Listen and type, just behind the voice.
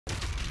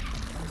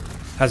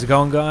How's it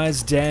going,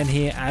 guys? Dan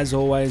here as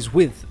always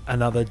with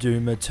another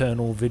Doom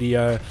Eternal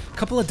video. A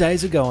couple of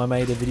days ago I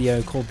made a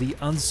video called The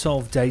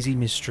Unsolved Daisy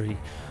Mystery,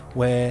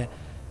 where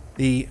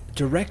the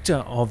director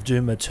of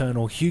Doom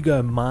Eternal,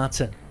 Hugo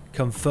Martin,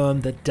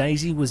 confirmed that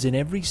Daisy was in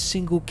every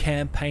single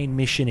campaign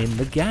mission in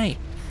the game.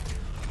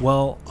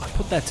 Well, I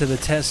put that to the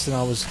test and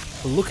I was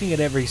looking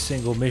at every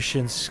single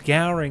mission,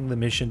 scouring the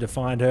mission to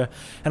find her,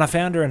 and I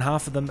found her in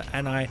half of them,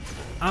 and I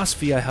asked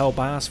for your help.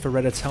 I asked for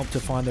Reddit's help to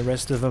find the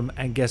rest of them,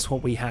 and guess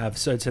what we have?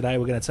 So today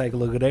we're going to take a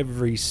look at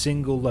every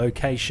single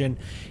location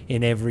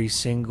in every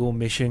single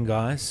mission,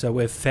 guys. So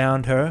we've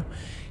found her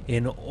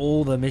in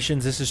all the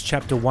missions. This is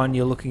chapter 1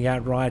 you're looking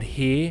at right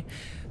here.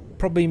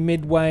 Probably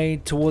midway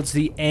towards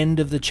the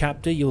end of the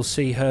chapter, you'll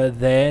see her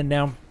there.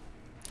 Now,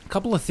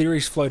 couple of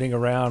theories floating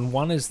around.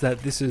 One is that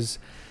this is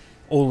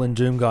all in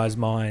Doomguy's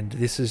mind.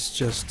 This is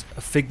just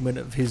a figment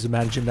of his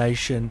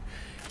imagination,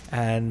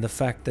 and the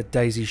fact that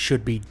Daisy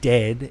should be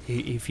dead,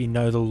 if you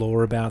know the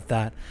lore about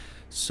that.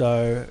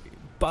 So,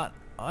 but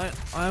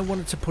I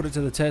wanted to put it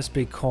to the test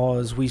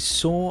because we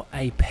saw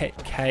a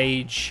pet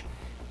cage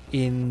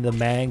in the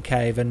man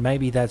cave, and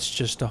maybe that's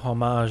just a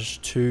homage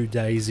to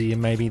Daisy,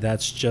 and maybe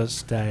that's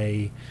just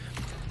a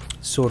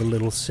sort of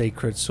little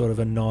secret, sort of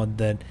a nod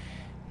that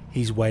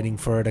he's waiting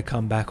for her to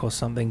come back or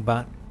something.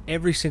 But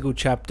every single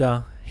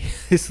chapter,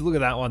 look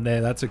at that one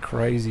there, that's a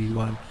crazy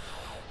one.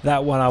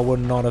 That one I would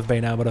not have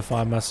been able to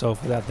find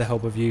myself without the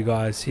help of you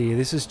guys here.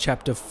 This is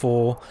chapter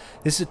 4.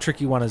 This is a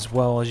tricky one as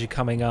well. As you're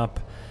coming up,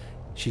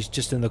 she's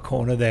just in the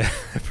corner there.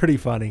 Pretty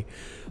funny.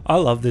 I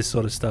love this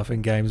sort of stuff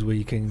in games where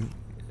you can,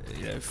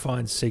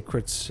 find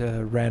secrets,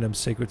 random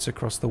secrets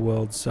across the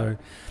world. So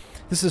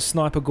this is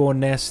Sniper Gore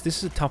Nest. This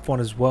is a tough one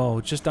as well.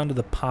 Just under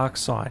the park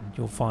side,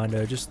 you'll find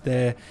her. Just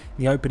there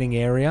in the opening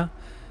area.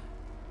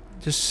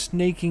 Just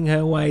sneaking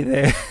her way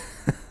there.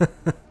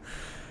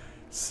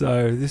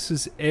 So this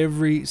is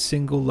every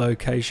single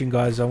location,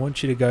 guys. I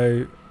want you to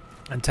go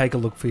and take a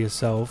look for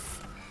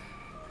yourself.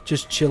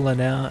 Just chilling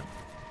out.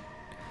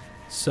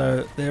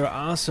 So there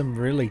are some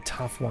really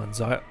tough ones.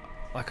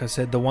 Like I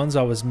said, the ones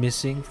I was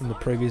missing from the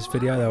previous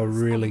video, they were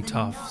really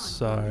tough.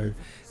 So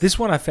this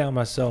one I found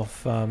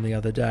myself the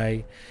other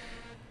day.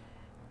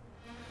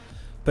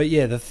 But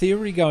yeah, the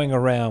theory going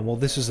around, well,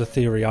 this is the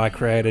theory I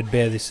created,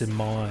 bear this in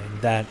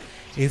mind, that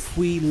if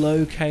we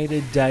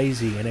located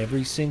Daisy in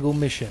every single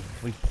mission,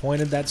 we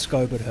pointed that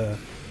scope at her,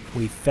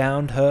 we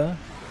found her,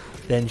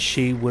 then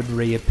she would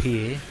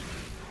reappear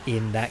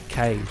in that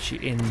cage,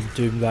 in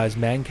Doomguy's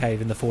man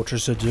cave in the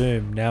Fortress of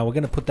Doom. Now we're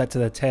going to put that to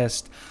the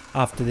test.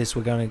 After this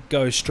we're going to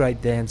go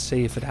straight there and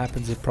see if it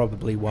happens. It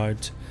probably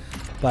won't,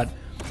 but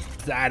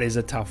that is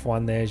a tough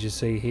one there, as you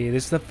see here.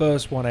 This is the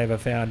first one I ever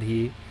found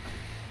here.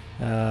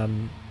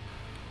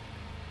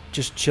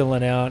 Just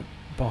chilling out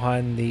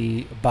behind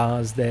the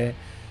bars there.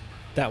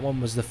 That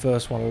one was the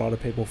first one a lot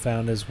of people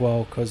found as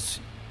well, because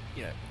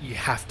you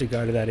have to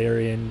go to that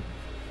area and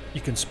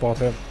you can spot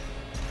her.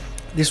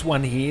 This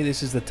one here,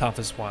 this is the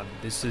toughest one.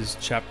 This is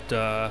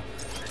chapter,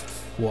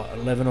 what,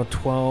 11 or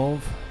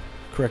 12?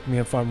 Correct me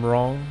if I'm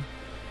wrong.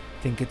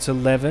 I think it's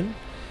 11.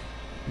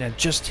 Now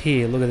just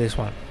here, look at this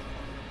one.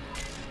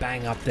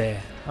 Bang up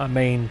there. I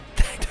mean,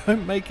 they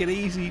don't make it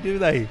easy, do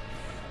they?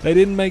 They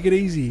didn't make it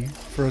easy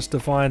for us to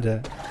find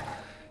her.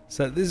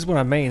 So this is what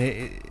I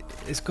mean.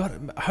 It's got,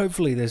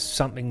 hopefully there's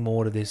something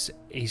more to this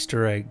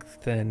Easter egg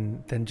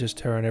than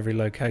just her in every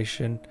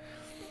location.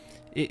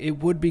 It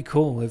would be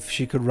cool if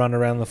she could run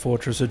around the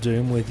Fortress of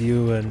Doom with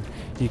you and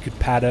you could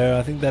pat her.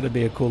 I think that'd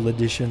be a cool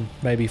addition,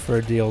 maybe for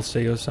a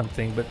DLC or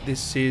something. But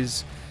this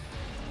is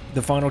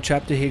the final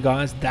chapter here,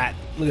 guys.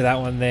 Look at that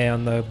one there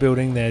on the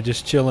building there,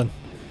 just chilling.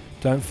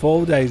 Don't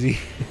fall, Daisy.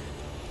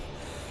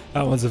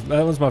 that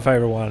one's my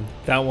favorite one.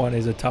 That one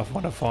is a tough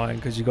one to find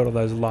because you got all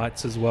those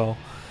lights as well.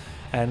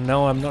 And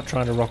no, I'm not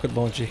trying to rocket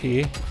launcher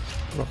here.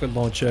 Rocket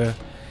launcher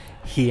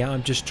here.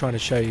 I'm just trying to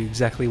show you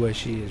exactly where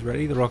she is.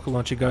 Ready? The rocket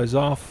launcher goes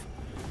off.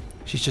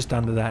 She's just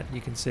under that, you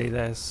can see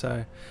there.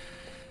 So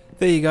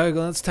there you go.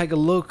 Let's take a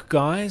look,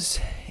 guys,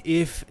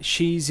 if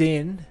she's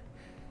in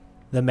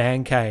the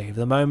man cave,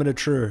 the moment of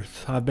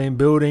truth. I've been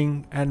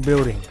building and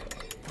building.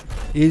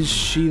 Is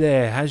she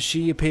there? Has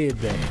she appeared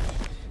there?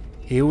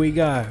 Here we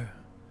go.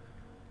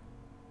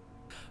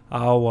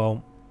 Oh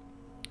well,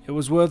 it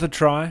was worth a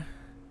try.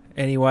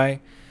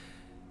 Anyway,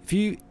 if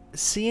you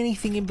see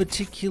anything in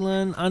particular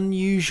and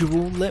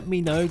unusual, let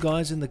me know,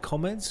 guys, in the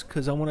comments,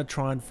 because I want to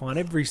try and find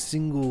every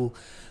single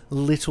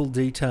little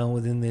detail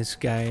within this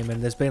game.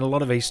 And there's been a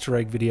lot of Easter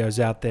egg videos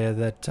out there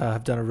that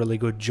have done a really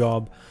good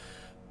job,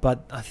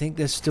 but I think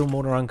there's still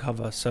more to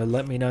uncover. So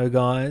let me know,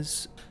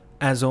 guys.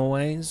 As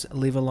always,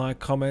 leave a like,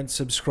 comment,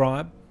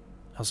 subscribe.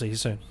 I'll see you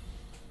soon.